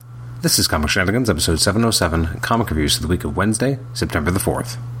This is Comic Shenanigans, episode 707, comic reviews for the week of Wednesday, September the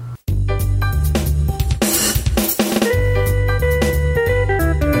 4th.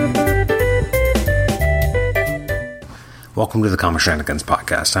 Welcome to the Comic Shenanigans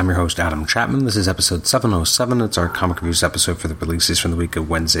podcast. I'm your host, Adam Chapman. This is episode 707. It's our comic reviews episode for the releases from the week of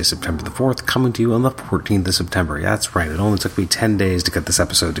Wednesday, September the 4th, coming to you on the 14th of September. Yeah, that's right. It only took me 10 days to get this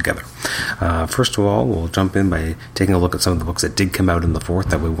episode together. First of all, we'll jump in by taking a look at some of the books that did come out in the 4th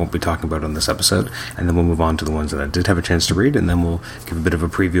that we won't be talking about on this episode, and then we'll move on to the ones that I did have a chance to read, and then we'll give a bit of a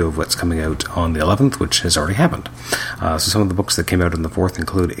preview of what's coming out on the 11th, which has already happened. So some of the books that came out in the 4th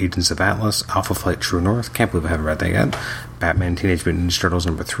include Agents of Atlas, Alpha Flight True North, can't believe I haven't read that yet, Batman Teenage Mutant Ninja Turtles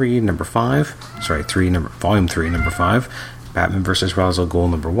volume 3, number 5, Batman vs. Ra's al Ghul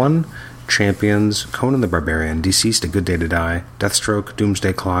number 1, Champions, Conan the Barbarian, Deceased, A Good Day to Die, Deathstroke,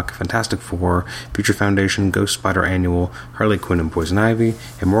 Doomsday Clock, Fantastic Four, Future Foundation, Ghost Spider Annual, Harley Quinn and Poison Ivy,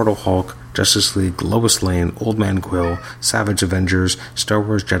 Immortal Hulk, Justice League, Lois Lane, Old Man Quill, Savage Avengers, Star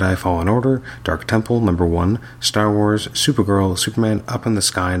Wars Jedi Fallen Order, Dark Temple, number 1, Star Wars, Supergirl, Superman Up in the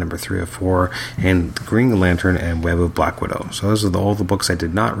Sky, number 3 of 4, and Green Lantern and Web of Black Widow. So those are all the books I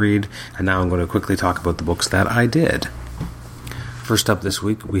did not read, and now I'm going to quickly talk about the books that I did. First up this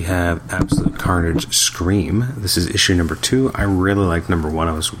week, we have Absolute Carnage Scream. This is issue number 2. I really liked number 1.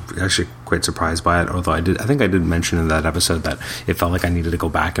 I was actually quite surprised by it, although I think I did mention in that episode that it felt like I needed to go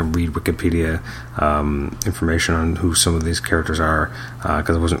back and read Wikipedia information on who some of these characters are,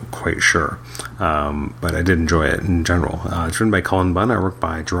 because I wasn't quite sure. But I did enjoy it in general. It's written by Cullen Bunn, artwork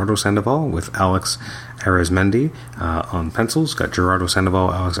by Gerardo Sandoval, with Alex Arizmendi on pencils. Got Gerardo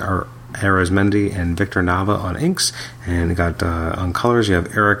Sandoval, Alex Arizmendi, and Victor Nava on inks, and you got on colors you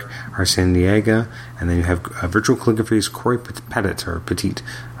have Eric Arciniega, and then you have virtual calligraphy's Corey Petit,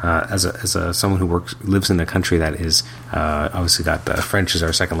 as someone who lives in a country that is obviously got French as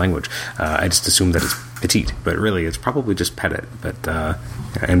our second language. I just assumed that it's petite, but really it's probably just petit. But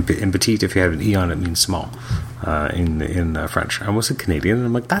and petite, if you have an e on it, means small in French. I almost said Canadian, and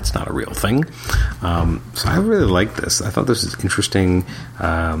I'm like, that's not a real thing. So I really like this. I thought this was interesting.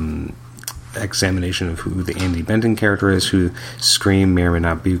 Examination of who the Andy Benton character is, who Scream may or may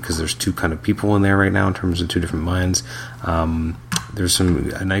not be, because there's two kind of people in there right now in terms of two different minds. There's some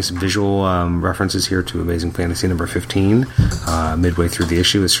nice visual references here to Amazing Fantasy number 15. Midway through the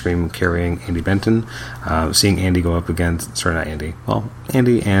issue is Scream carrying Andy Benton. Seeing Andy go up against...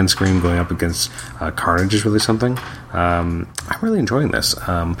 Andy and Scream going up against Carnage is really something. I'm really enjoying this.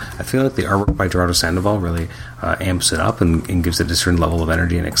 I feel like the artwork by Gerardo Sandoval really amps it up and gives it a certain level of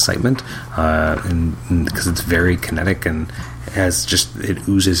energy and excitement, and because it's very kinetic and it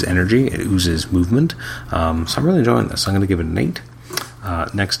oozes energy, it oozes movement. So I'm really enjoying this. I'm going to give it an 8.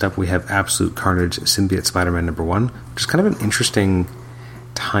 Next up, we have Absolute Carnage Symbiote Spider-Man number 1, which is kind of an interesting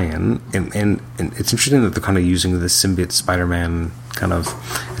tie-in, and it's interesting that they're kind of using the Symbiote Spider-Man kind of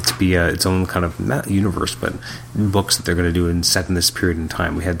to be its own kind of, not universe, but books that they're going to do and set in this period in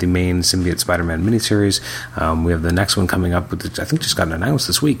time. We had the main Symbiote Spider-Man miniseries. We have the next one coming up, which I think just got announced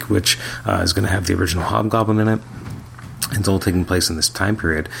this week, which is going to have the original Hobgoblin in it. It's all taking place in this time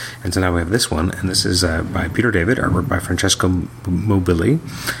period. And so now we have this one, and this is by Peter David, artwork by Francesco Mobili.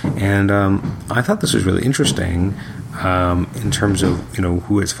 And I thought this was really interesting in terms of,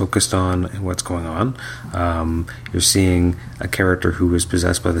 who it's focused on and what's going on. You're seeing a character who was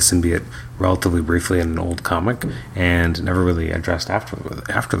possessed by the symbiote relatively briefly in an old comic and never really addressed after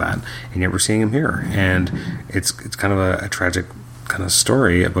that. And yet we're seeing him here. And it's kind of a tragic kind of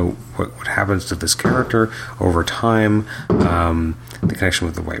story about what happens to this character over time, the connection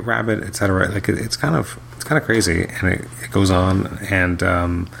with the White Rabbit, etc. Like it's kind of crazy, and it goes on. And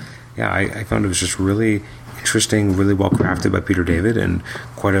I found it was just really interesting, really well crafted by Peter David, and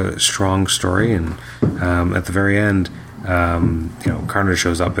quite a strong story. And at the very end, Carnage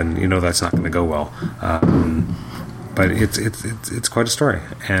shows up, and that's not going to go well. But it's quite a story,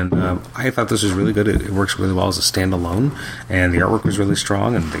 and I thought this was really good. It works really well as a standalone, and the artwork was really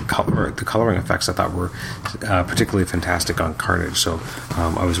strong, and the coloring effects I thought were particularly fantastic on Carnage. So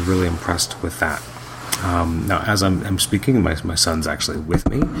I was really impressed with that. Now, as I'm speaking, my son's actually with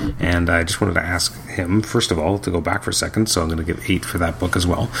me, and I just wanted to ask him, first of all, to go back for a second, so I'm going to give 8 for that book as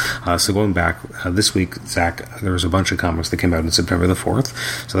well. So going back, this week, Zach, there was a bunch of comics that came out on September the 4th.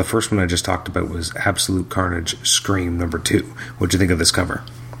 So the first one I just talked about was Absolute Carnage Scream number 2. What'd you think of this cover?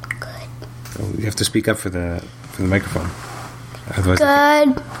 Good. So you have to speak up for the microphone. Otherwise,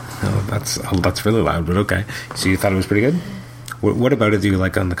 good. That's really loud, but okay. So you thought it was pretty good? What about it do you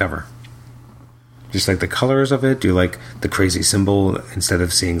like on the cover? Just like the colors of it? Do you like the crazy symbol instead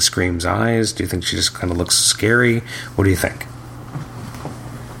of seeing Scream's eyes? Do you think she just kind of looks scary? What do you think?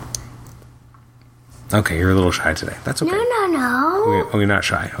 Okay, you're a little shy today. That's okay. No. Oh, you're not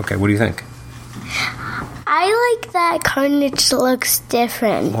shy. Okay, what do you think? I like that Carnage looks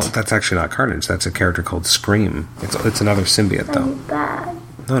different. Well, that's actually not Carnage. That's a character called Scream. It's another symbiote, though. Bad.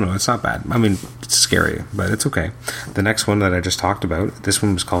 No, it's not bad. I mean, it's scary, but it's okay. The next one that I just talked about, this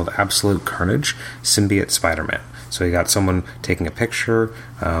one was called Absolute Carnage, Symbiote Spider-Man. So you got someone taking a picture,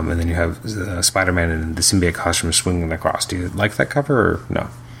 and then you have Spider-Man in the symbiote costume swinging across. Do you like that cover, or no?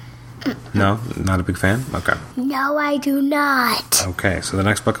 No? Not a big fan? Okay. No, I do not. Okay, so the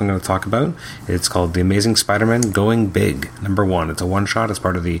next book I'm going to talk about, it's called The Amazing Spider-Man Going Big, #1. It's a one-shot. It's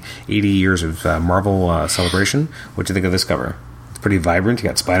part of the 80 years of Marvel celebration. What do you think of this cover? It's pretty vibrant. You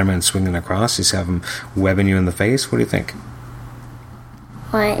got Spider-Man swinging across. You have him webbing you in the face. What do you think?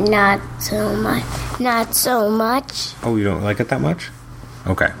 What? Not so much. Not so much. Oh, you don't like it that much?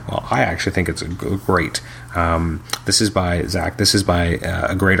 Okay, well, I actually think it's great. This is by Zach. This is by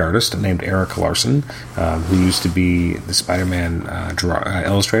a great artist named Eric Larson, who used to be the Spider-Man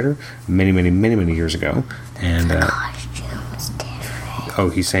illustrator many years ago. And the costume's different. Oh,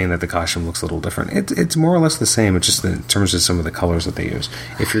 he's saying that the costume looks a little different. It's more or less the same. It's just in terms of some of the colors that they use.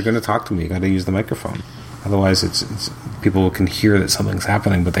 If you're going to talk to me, you got to use the microphone. Otherwise, it's people can hear that something's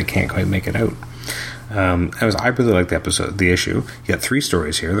happening, but they can't quite make it out. I really like the issue. You got 3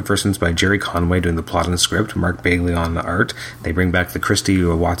 stories here. The first one's by Jerry Conway doing the plot and script, Mark Bagley on the art. They bring back the Christy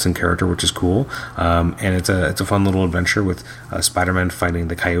Watson character, which is cool. And it's a fun little adventure with Spider-Man fighting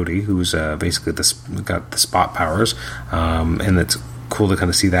the Coyote, who's basically got the spot powers. And it's cool to kind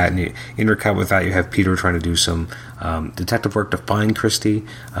of see that. And intercut with that, you have Peter trying to do some detective work to find Christy.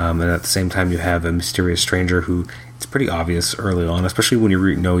 And at the same time, you have a mysterious stranger who... It's pretty obvious early on, especially when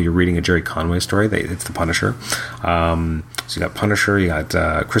you know you're reading a Jerry Conway story. It's the Punisher. So you got Punisher, you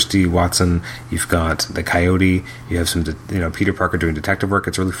got Christy Watson, you've got the Coyote, you have some, Peter Parker doing detective work.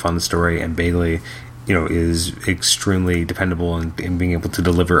 It's a really fun story, and Bagley, is extremely dependable in being able to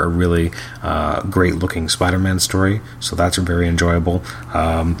deliver a really great-looking Spider-Man story. So that's very enjoyable.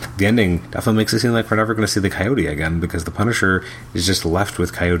 The ending definitely makes it seem like we're never going to see the Coyote again, because the Punisher is just left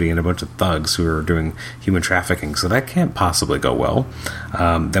with Coyote and a bunch of thugs who are doing human trafficking. So that can't possibly go well.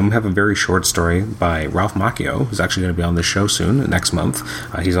 Then we have a very short story by Ralph Macchio, who's actually going to be on the show soon, next month.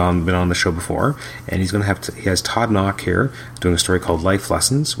 He's been on the show before, and he's going to he has Todd Knock here doing a story called Life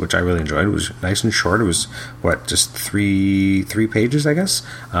Lessons, which I really enjoyed. It was nice and short. It was just three pages, I guess,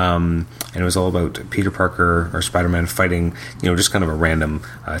 and it was all about Peter Parker or Spider-Man fighting, just kind of a random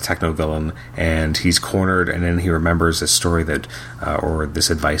techno villain, and he's cornered, and then he remembers this story that or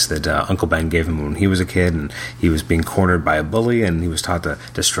this advice that Uncle Ben gave him when he was a kid, and he was being cornered by a bully, and he was taught to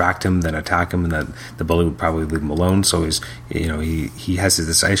distract him, then attack him, and that the bully would probably leave him alone. So he has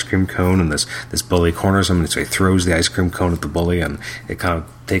this ice cream cone, and this bully corners him, and so he throws the ice cream cone at the bully, and it kind of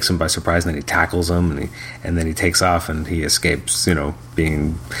takes him by surprise, and then he tackles him, and then he takes off, and he escapes,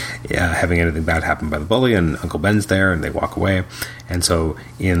 being having anything bad happen by the bully, and Uncle Ben's there, and they walk away. And so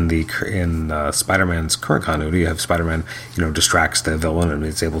in Spider-Man's current continuity, you have Spider-Man, distracts the villain, and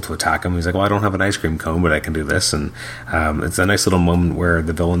is able to attack him. He's like, well, I don't have an ice cream cone, but I can do this. And it's a nice little moment where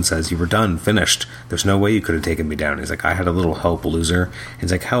the villain says, you were done, finished. There's no way you could have taken me down. He's like, I had a little help, loser.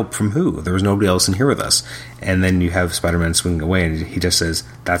 He's like, help from who? There was nobody else in here with us. And then you have Spider-Man swinging away, and he just says,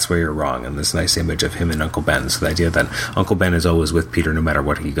 that's where you're wrong. And this nice image of him and Uncle Ben. So the idea that Uncle Ben is always with Peter no matter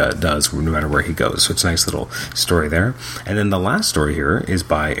what he does, no matter where he goes. So it's a nice little story there. And then the last story here is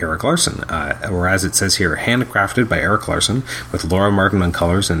by Eric Larson, or as it says here, handcrafted by Eric Larson, with Laura Martin on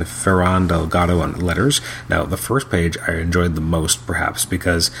colors and Ferran Delgado on letters. Now, the first page I enjoyed the most, perhaps,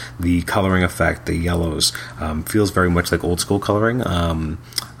 because the coloring effect, the yellows, feels very much like old school coloring.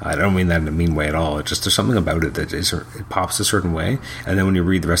 I don't mean that in a mean way at all. It's just there's something about it that it pops a certain way, and then when you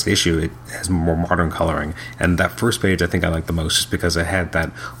read the rest of the issue, it has more modern coloring. And that first page I think I like the most, just because it had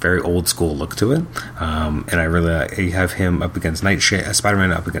that very old school look to it. And I really have him up against Nightshade,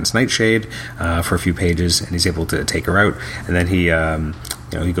 Spider-Man up against Nightshade for a few pages, and he's able to take her out. And then he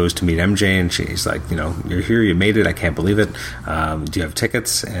he goes to meet MJ, and she's like, you're here, you made it, I can't believe it. Do you have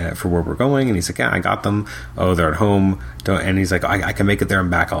tickets for where we're going? And he's like, yeah, I got them. Oh, they're at home. And he's like, I can make it there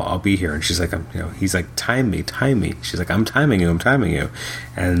and back. I'll be here. And she's like, he's like, time me. She's like, I'm timing you.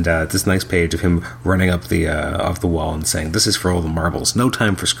 And this nice page of him running up the off the wall and saying, this is for all the marbles. No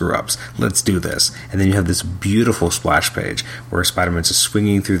time for screw ups. Let's do this. And then you have this beautiful splash page where Spider-Man's just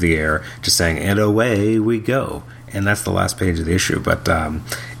swinging through the air, just saying, and away we go. And that's the last page of the issue. But,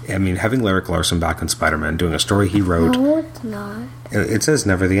 having Eric Larson back on Spider-Man, doing a story he wrote... No, it's not. It says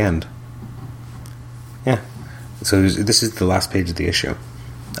never the end. Yeah. So this is the last page of the issue.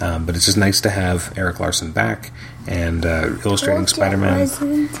 But it's just nice to have Eric Larson back and illustrating Spider-Man.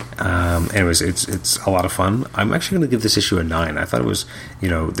 Anyways, it's a lot of fun. I'm actually going to give this issue a 9. I thought it was,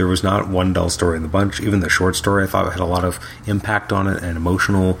 there was not one dull story in the bunch. Even the short story, I thought had a lot of impact on it and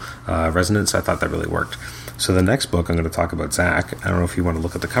emotional resonance. I thought that really worked. So the next book I'm going to talk about, Zach, I don't know if you want to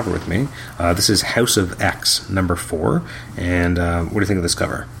look at the cover with me. This is House of X, number 4. And what do you think of this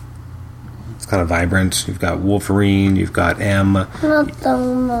cover? It's kind of vibrant. You've got Wolverine, you've got M. Not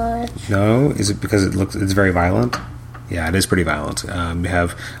so much. No? Is it because it's very violent? Yeah, it is pretty violent. You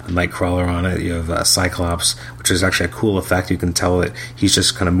have a Nightcrawler on it. You have Cyclops, which is actually a cool effect. You can tell that he's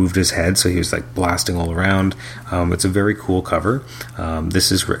just kind of moved his head, so he was like blasting all around. It's a very cool cover.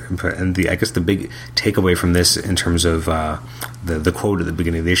 This is, and I guess the big takeaway from this in terms of the quote at the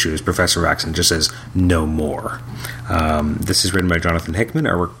beginning of the issue is Professor X and just says, "No more." This is written by Jonathan Hickman,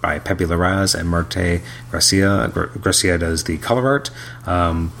 artwork by Pepe Larraz and Marte Gracia. Gracia does the color art,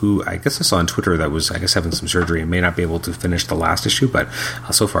 who I guess I saw on Twitter that was, I guess, having some surgery and may not be able to finish the last issue, but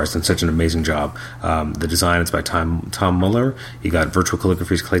so far it's done such an amazing job. The design is by Tom Muller. You got virtual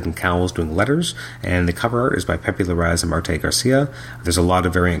calligraphy's Clayton Cowles doing letters, and the cover art is by Pepe Larraz and Marte Garcia. There's a lot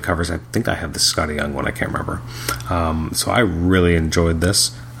of variant covers. I think I have the Scotty Young one. I can't remember. So I really enjoyed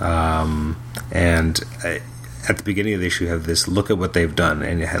this. At the beginning of the issue, you have this look at what they've done,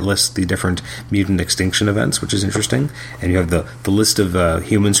 and it lists the different mutant extinction events, which is interesting. And you have the list of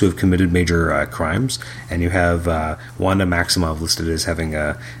humans who have committed major crimes, and you have Wanda Maximoff listed as having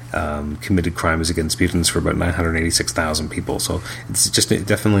committed crimes against mutants for about 986,000 people. So it's just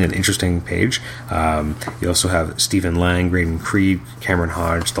definitely an interesting page. You also have Stephen Lang, Graydon Creed, Cameron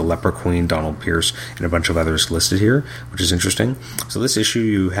Hodge, the Leper Queen, Donald Pierce, and a bunch of others listed here, which is interesting. So this issue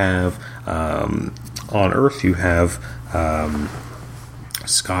you have on Earth, you have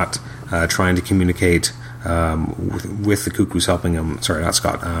Scott trying to communicate with the Cuckoos helping him. Sorry, not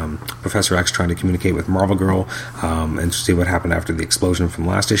Scott. Professor X trying to communicate with Marvel Girl and see what happened after the explosion from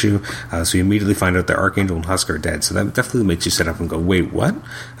last issue. So you immediately find out that Archangel and Husk are dead. So that definitely makes you sit up and go, wait, what?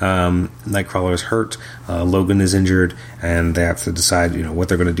 Nightcrawler is hurt. Logan is injured, and they have to decide, what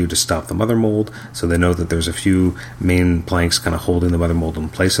they're going to do to stop the Mother Mold. So they know that there's a few main planks kind of holding the Mother Mold in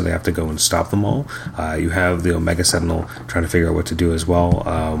place, so they have to go and stop them all. You have the Omega Sentinel trying to figure out what to do as well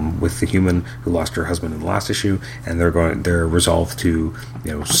with the human who lost her husband in the last issue, and they're resolved to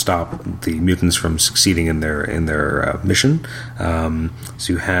stop the mutants from succeeding in their mission.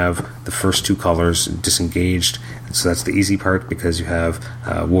 So you have the first two colors disengaged. So that's the easy part because you have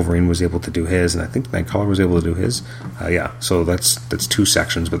Wolverine was able to do his, and I think Nightcrawler was able to do his. So that's two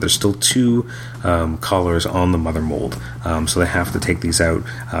sections, but there's still two colors on the Mother Mold. So they have to take these out.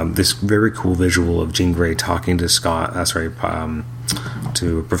 This very cool visual of Jean Grey talking to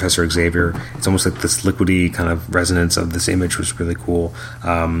to Professor Xavier. It's almost like this liquidy kind of resonance of this image was really cool.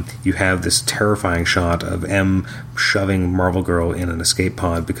 You have this terrifying shot of M shoving Marvel Girl in an escape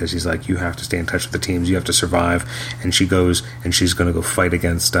pod because he's like, you have to stay in touch with the teams, you have to survive. And she goes and she's going to go fight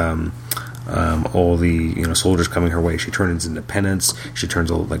against all the soldiers coming her way. She turns into Penance. She turns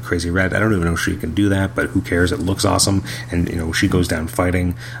all like crazy red. I don't even know if she can do that, but who cares? It looks awesome. And she goes down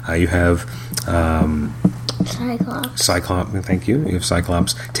fighting. You have Cyclops, thank you. You have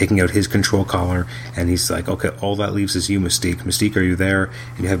Cyclops taking out his control collar, and he's like, okay, all that leaves is you, Mystique. Mystique, are you there?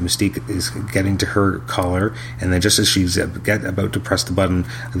 And you have Mystique is getting to her collar, and then just as she's about to press the button,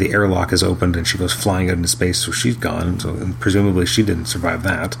 the airlock is opened, and she goes flying out into space, so she's gone. And presumably she didn't survive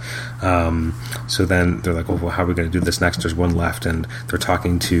that. So then they're like, well, how are we going to do this next? There's one left, and they're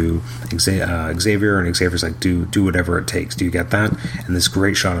talking to Xavier, and Xavier's like, do whatever it takes. Do you get that? And this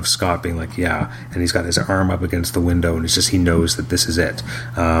great shot of Scott being like, yeah, and he's got his arm up against the window, and it's just he knows that this is it.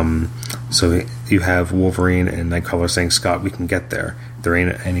 So you have Wolverine and Nightcrawler saying, Scott, we can get there. There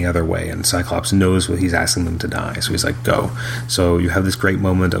ain't any other way. And Cyclops knows what he's asking them to die, so he's like, go. So you have this great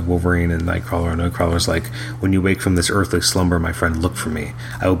moment of Wolverine and Nightcrawler, and Nightcrawler's like, when you wake from this earthly slumber, my friend, look for me.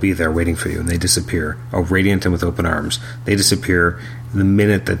 I will be there waiting for you. And they disappear, radiant and with open arms. They disappear. The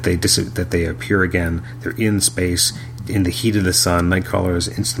minute that they appear again, they're in space, in the heat of the sun. Nightcrawler is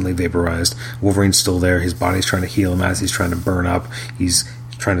instantly vaporized. Wolverine's still there. His body's trying to heal him as he's trying to burn up. He's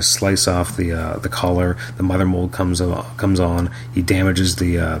trying to slice off the collar. The Mother Mold comes on. He damages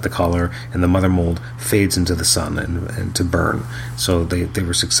the collar, and the Mother Mold fades into the sun and to burn. So they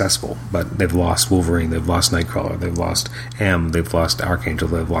were successful, but they've lost Wolverine, they've lost Nightcrawler, they've lost M, they've lost Archangel,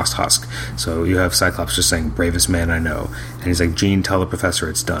 they've lost Husk. So you have Cyclops just saying, bravest man I know. And he's like, Jean, tell the professor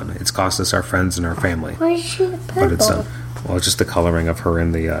it's done. It's cost us our friends and our family. Why is she purple? But it's done. Well, it's just the coloring of her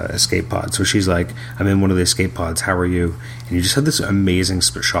in the escape pod. So she's like, I'm in one of the escape pods, how are you? And you just have this amazing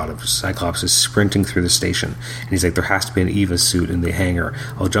shot of Cyclops is sprinting through the station. And he's like, there has to be an Eva suit in the hangar.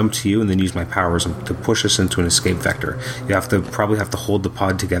 I'll jump to you and then use my powers to push us into an escape vector. You probably have to hold the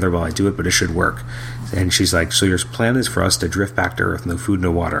pod together while I do it, but it should work. And she's like, so your plan is for us to drift back to Earth, no food,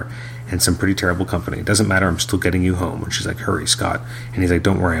 no water, and some pretty terrible company. It doesn't matter, I'm still getting you home. And she's like, hurry, Scott. And he's like,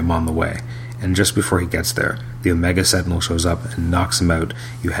 don't worry, I'm on the way. And just before he gets there, the Omega Sentinel shows up and knocks him out.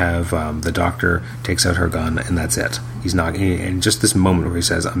 You have the Doctor takes out her gun, and that's it. He's not, and just this moment where he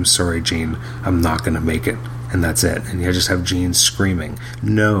says, I'm sorry, Jean, I'm not going to make it. And that's it. And you just have Jean screaming,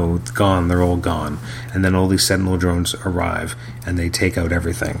 no, gone, they're all gone. And then all these Sentinel drones arrive, and they take out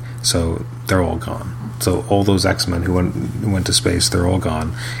everything. So they're all gone. So all those X-Men who went to space, they're all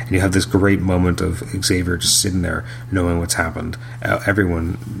gone. And you have this great moment of Xavier just sitting there knowing what's happened.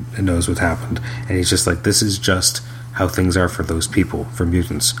 Everyone knows what happened. And he's just like, this is just how things are for those people, for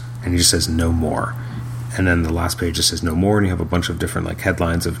mutants. And he just says, no more. And then the last page just says no more, and you have a bunch of different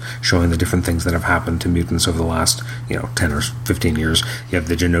headlines of showing the different things that have happened to mutants over the last 10 or 15 years. You have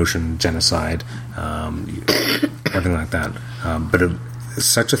the Genoshan genocide, everything like that. But it's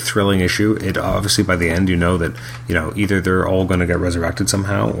such a thrilling issue. It obviously by the end you know that either they're all going to get resurrected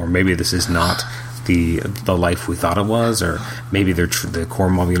somehow, or maybe this is not the life we thought it was, or maybe the core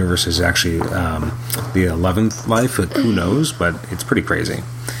Marvel universe is actually the 11th life. Who knows? But it's pretty crazy.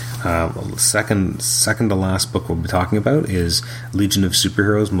 Second to last book we'll be talking about is Legion of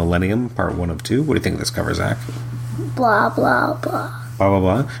Superheroes Millennium, Part 1 of 2. What do you think of this cover, Zach? Blah, blah, blah. Blah, blah,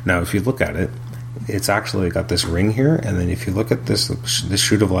 blah. Now, if you look at it, it's actually got this ring here, and then if you look at this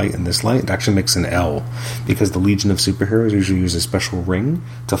shoot of light and this light, it actually makes an L, because the Legion of Superheroes usually use a special ring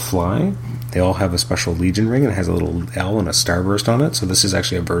to fly. They all have a special Legion ring, and it has a little L and a starburst on it, so this is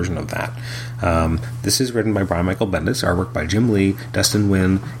actually a version of that. This is written by Brian Michael Bendis, artwork by Jim Lee, Dustin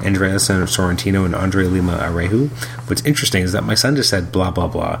Nguyen, Andrea Sorrentino, and Andre Lima Areju. What's interesting is that my son just said blah, blah,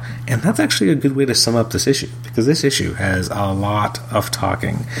 blah, and that's actually a good way to sum up this issue, because this issue has a lot of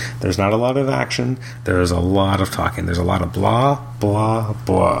talking. There's not a lot of action, there's a lot of talking. There's a lot of blah, blah,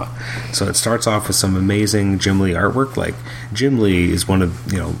 blah. So it starts off with some amazing Jim Lee artwork. Jim Lee is one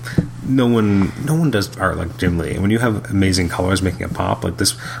of, no one does art like Jim Lee. And when you have amazing colors making it pop, like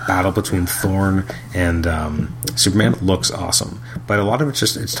this battle between Thorn and Superman looks awesome. But a lot of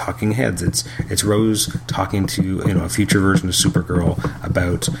it's talking heads. It's Rose talking to a future version of Supergirl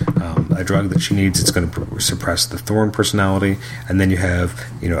about a drug that she needs. It's going to suppress the Thorn personality. And then you have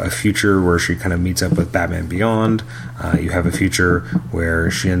a future where she kind of meets up with Batman Beyond. You have a future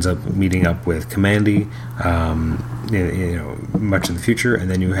where she ends up meeting up with Kamandi. Much in the future, and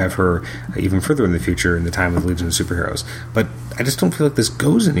then you have her even further in the future in the time of Legion of Superheroes. But I just don't feel like this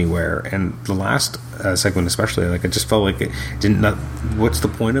goes anywhere. And the last segment especially, I just felt like it didn't. What's the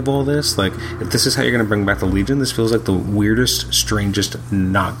point of all this? If this is how you're going to bring back the Legion, this feels like the weirdest, strangest,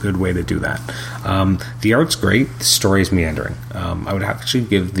 not good way to do that. The art's great. The story's meandering. I would actually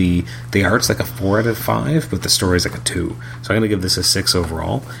give the art's a 4 out of 5, but the story's a 2. So I'm going to give this a 6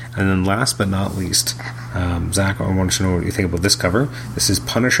 overall. And then last but not least, Zach, I want to know what you think about this cover. This is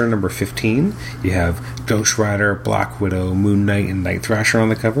Punisher number 15. You have Ghost Rider, Black Widow, Moon Knight, and Night Thrasher on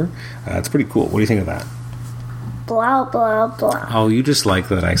the cover. It's pretty cool. What do you think of that? Blah, blah, blah. Oh, you just like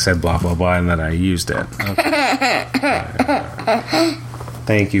that I said blah, blah, blah, and that I used it. Okay.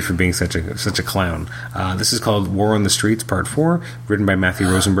 Thank you for being such a clown. This is called War on the Streets, Part 4, written by Matthew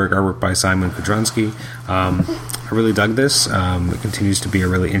Rosenberg, artwork by Simon Kudranski. I really dug this. It continues to be a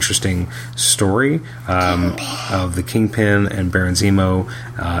really interesting story of the Kingpin and Baron Zemo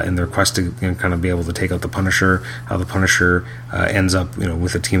in their quest to kind of be able to take out the Punisher. How the Punisher ends up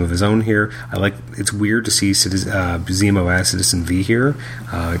with a team of his own here. It's weird to see Zemo as Citizen V here.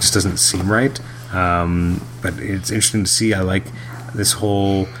 It just doesn't seem right. But it's interesting to see. I like this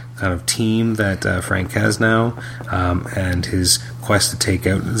whole kind of team that Frank has now, and his quest to take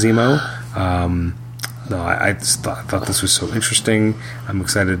out Zemo. I just thought this was so interesting. I'm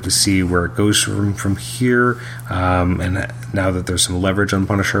excited to see where it goes from here. And now that there's some leverage on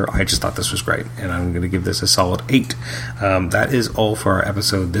Punisher, I just thought this was great. And I'm going to give this a solid 8. That is all for our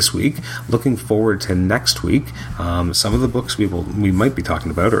episode this week. Looking forward to next week. Some of the books we might be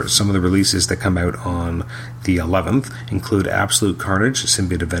talking about, or some of the releases that come out on the 11th, include Absolute Carnage,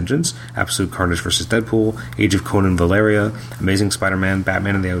 Symbiote of Vengeance, Absolute Carnage vs. Deadpool, Age of Conan Valeria, Amazing Spider-Man,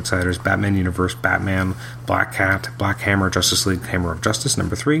 Batman and the Outsiders, Batman Universe, Batman, Black Cat, Black Hammer, Justice League, Hammer of Justice,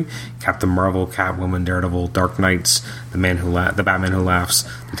 number 3, Captain Marvel, Catwoman, Daredevil, Dark Knights, The Batman Who Laughs,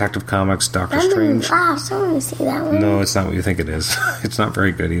 Detective Comics, Doctor Strange. I want to see that one. No, it's not what you think it is. It's not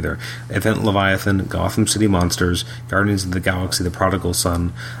very good either. Event Leviathan, Gotham City Monsters, Guardians of the Galaxy, The Prodigal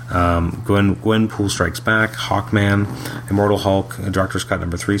Son, Gwenpool Strikes Back, Hawkman, Immortal Hulk, Director's Cut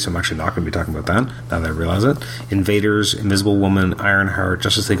number 3, so I'm actually not going to be talking about that, now that I realize it. Invaders, Invisible Woman, Ironheart,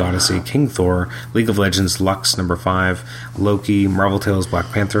 Justice League Odyssey, King Thor, League of Legends, Lux number 5, Loki, Marvel Tales,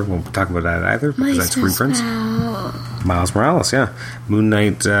 Black Panther, won't be talking about that either, because that's reprints. Miles Morales, yeah. Moon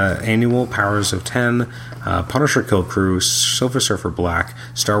Knight Annual, Powers of 10, Punisher Kill Crew, Silver Surfer Black,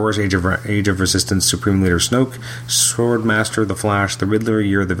 Star Wars Age of Resistance, Supreme Leader Snoke, Swordmaster, The Flash, The Riddler,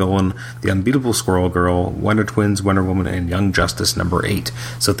 Year of the Villain, The Unbeatable Squirrel Girl, Wonder Twins, Wonder Woman, and Young Justice number 8.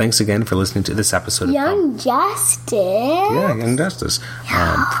 So thanks again for listening to this episode of Young Justice? Yeah, Young Justice.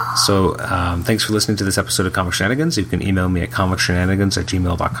 Thanks for listening to this episode of Comic Shenanigans. You can email me at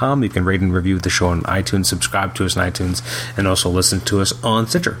comicshenanigans@gmail.com. You can rate and review the show on iTunes, subscribe to us on iTunes, and also listen to us on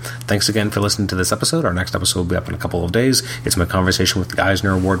Stitcher. Thanks again for listening to this episode. Our next episode will be up in a couple of days. It's my conversation with the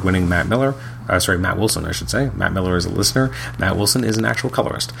Eisner Award-winning Matt Wilson, I should say. Matt Miller is a listener. Matt Wilson is an actual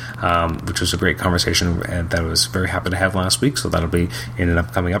colorist, which was a great conversation and that I was very happy to have last week. So that'll be in an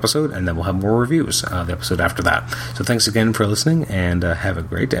upcoming episode, and then we'll have more reviews the episode after that. So thanks again for listening, and have a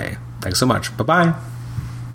great day. Thanks so much. Bye-bye.